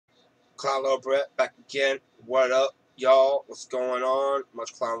Clown Love Brett back again. What up, y'all? What's going on?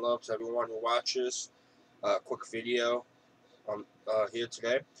 Much clown love to everyone who watches. Quick video here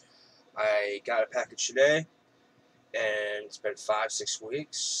today. I got a package today, and it's been 5-6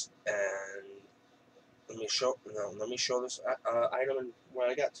 weeks. And let me show this item and what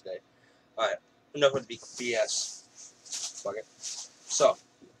I got today. All right, enough with the BS. Fuck it. So,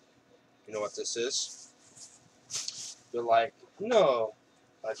 you know what this is? You're like, no,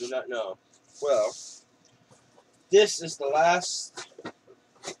 I do not know. Well, this is the last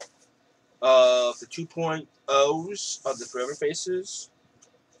of the 2.0s of the Forever Faces.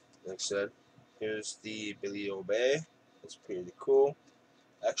 Like I said, here's the Billy Obey. That's pretty cool.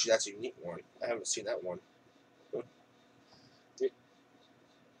 Actually, that's a unique one. I haven't seen that one.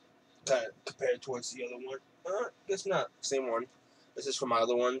 Kind of compared towards the other one. Guess not. Same one. This is from my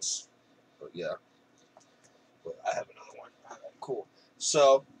other ones. But yeah. But I have another one. Alright, cool.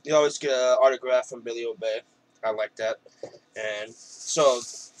 So, you always get an autograph from Billy Obey. I like that. And so,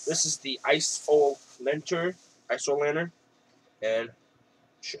 this is the iceolater. And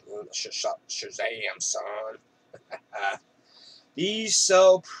Shazam, son. These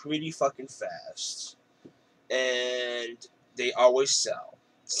sell pretty fucking fast. And they always sell.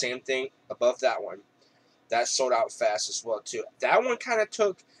 Same thing above that one. That sold out fast as well, too. That one kind of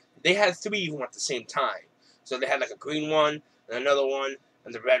took... They had 3 of them at the same time. So they had like a green one, and another one,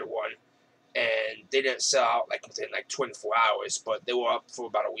 and the red one. And they didn't sell out like within like 24 hours, but they were up for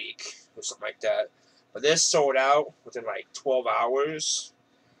about a week or something like that. But this sold out within like 12 hours.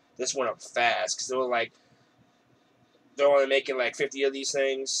 This went up fast because they're only making like 50 of these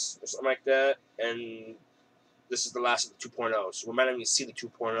things or something like that, and this is the last of the 2.0s. We might not even see the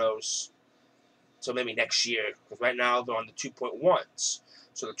 2.0s until maybe next year, because right now they're on the 2.1s.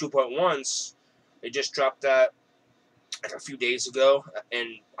 So the 2.1s, they just dropped that like a few days ago,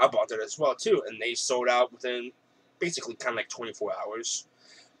 and I bought that as well too, and they sold out within basically kind of like 24 hours.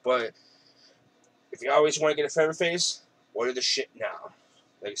 But if you always want to get a Forever Face, order the shit now.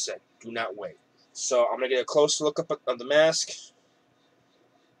 Like I said, do not wait. So I'm going to get a close look up of the mask.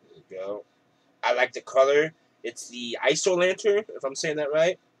 There we go. I like the color. It's the iceolater, if I'm saying that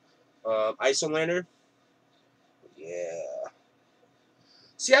right. Iceolater. Yeah.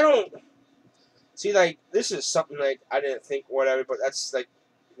 See, like, this is something, like, I didn't think whatever, but that's, like,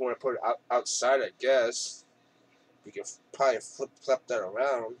 you want to put it outside, I guess. You can probably flip that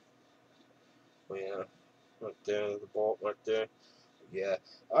around. Oh, yeah. Right there, the bolt right there. Yeah.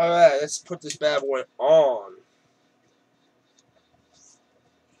 Alright, let's put this bad boy on.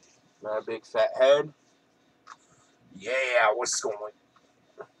 My big fat head. Yeah, what's going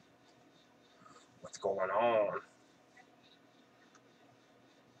on?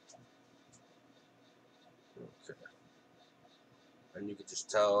 Okay. And you can just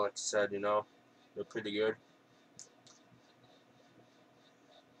tell, like I said, they're pretty good.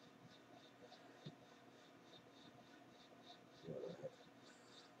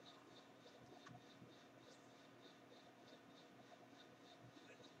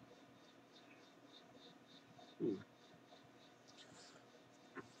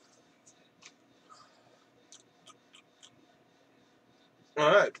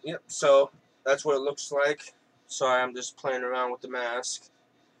 Alright, yep, so that's what it looks like. Sorry, I'm just playing around with the mask,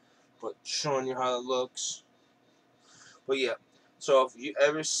 but showing you how it looks. But yeah, so if you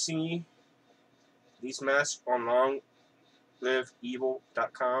ever see these masks on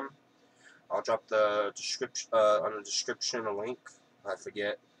longliveevil.com, I'll drop the description on the description a link. I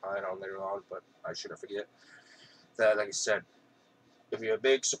forget, I don't later on, but I shouldn't forget that. Like I said, if you're a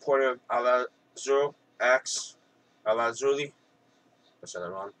big supporter of Alla Xul Elu, I said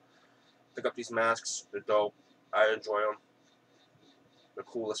that wrong. Pick up these masks. They're dope. I enjoy them. They're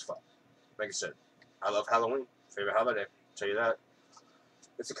cool as fuck. Like I said, I love Halloween. Favorite holiday. I'll tell you that.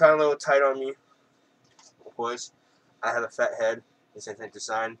 It's kind of a little tight on me. Of course, I have a fat head. This ain't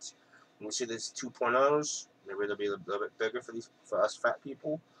designed. When we see these 2.0s, maybe they'll be a little bit bigger for us fat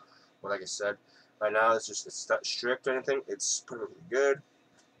people. But like I said, right now it's not strict or anything. It's perfectly good.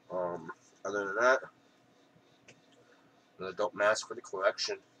 Other than that, another dope mask for the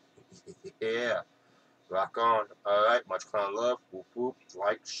collection. Yeah. Rock on. Alright, much clown love. Whoop whoop.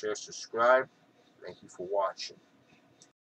 Like, share, subscribe. Thank you for watching.